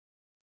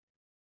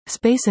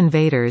Space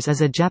Invaders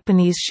is a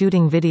Japanese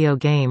shooting video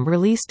game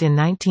released in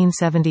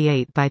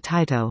 1978 by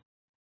Taito.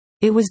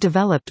 It was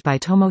developed by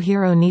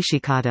Tomohiro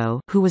Nishikado,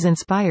 who was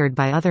inspired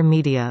by other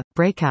media,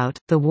 Breakout,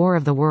 The War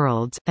of the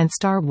Worlds, and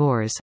Star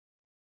Wars.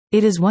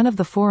 It is one of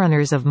the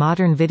forerunners of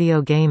modern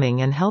video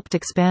gaming and helped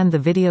expand the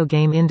video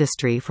game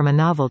industry from a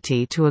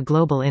novelty to a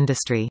global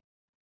industry.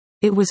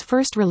 It was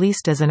first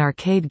released as an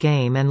arcade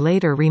game and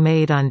later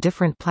remade on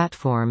different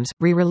platforms.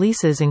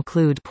 Re-releases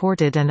include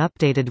ported and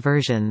updated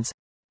versions.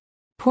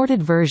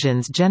 Ported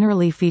versions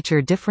generally feature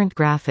different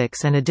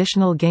graphics and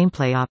additional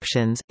gameplay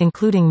options,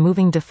 including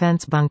moving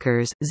defense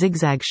bunkers,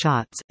 zigzag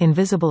shots,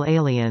 invisible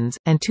aliens,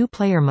 and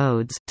two-player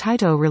modes.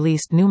 Taito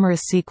released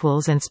numerous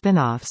sequels and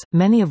spin-offs,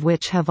 many of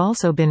which have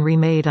also been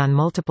remade on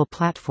multiple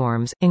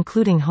platforms,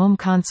 including home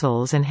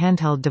consoles and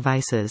handheld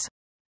devices.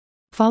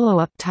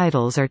 Follow-up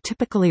titles are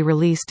typically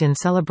released in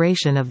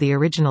celebration of the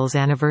original's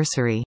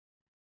anniversary.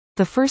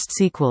 The first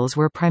sequels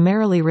were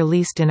primarily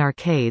released in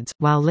arcades,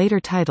 while later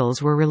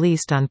titles were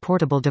released on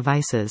portable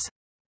devices.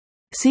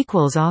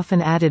 Sequels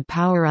often added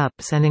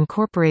power-ups and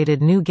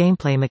incorporated new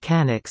gameplay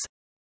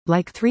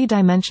mechanics—like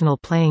three-dimensional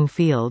playing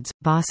fields,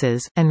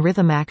 bosses, and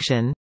rhythm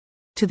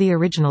action—to the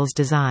original's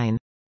design.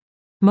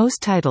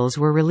 Most titles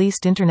were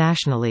released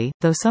internationally,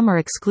 though some are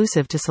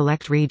exclusive to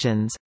select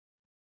regions.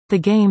 The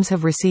games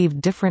have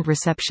received different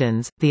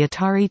receptions. The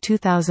Atari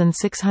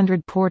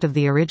 2600 port of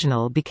the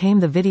original became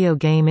the video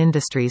game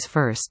industry's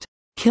first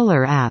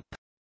killer app,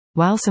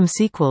 while some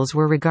sequels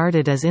were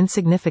regarded as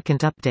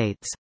insignificant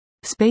updates.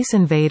 Space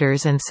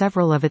Invaders and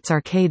several of its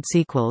arcade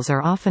sequels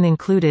are often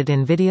included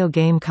in video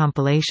game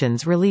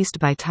compilations released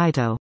by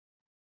Taito.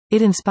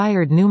 It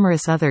inspired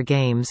numerous other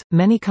games.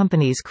 Many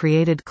companies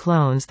created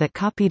clones that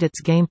copied its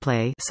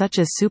gameplay, such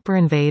as Super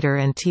Invader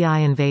and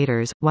TI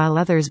Invaders, while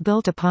others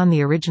built upon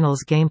the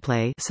original's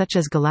gameplay, such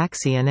as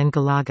Galaxian and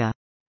Galaga.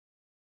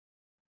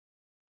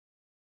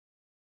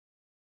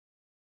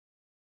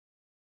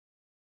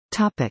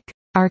 Topic: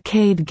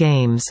 Arcade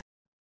games.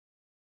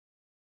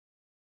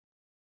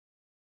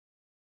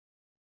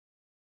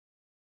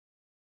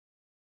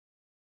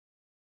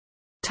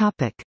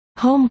 Topic: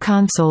 Home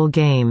console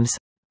games.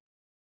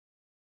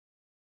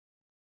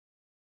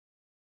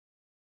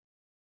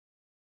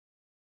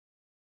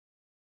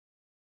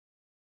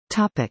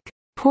 Topic: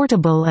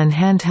 Portable and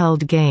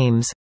handheld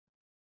games.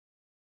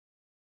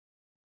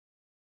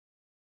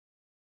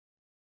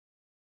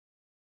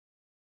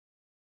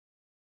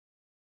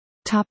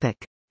 Topic: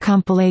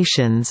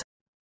 Compilations.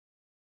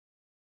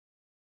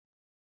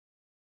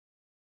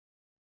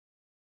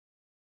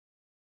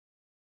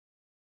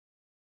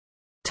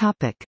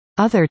 Topic: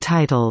 Other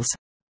titles.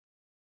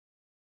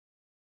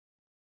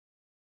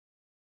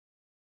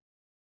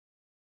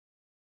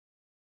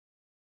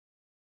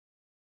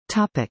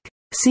 Topic: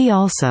 See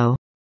also: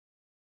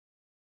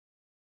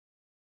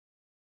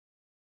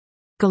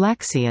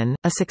 Galaxian,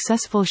 a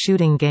successful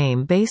shooting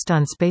game based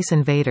on Space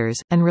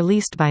Invaders, and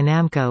released by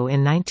Namco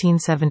in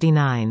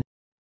 1979.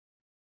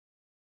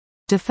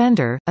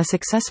 Defender, a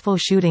successful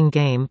shooting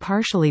game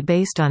partially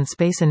based on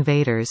Space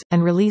Invaders,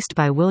 and released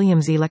by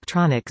Williams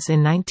Electronics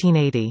in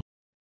 1980.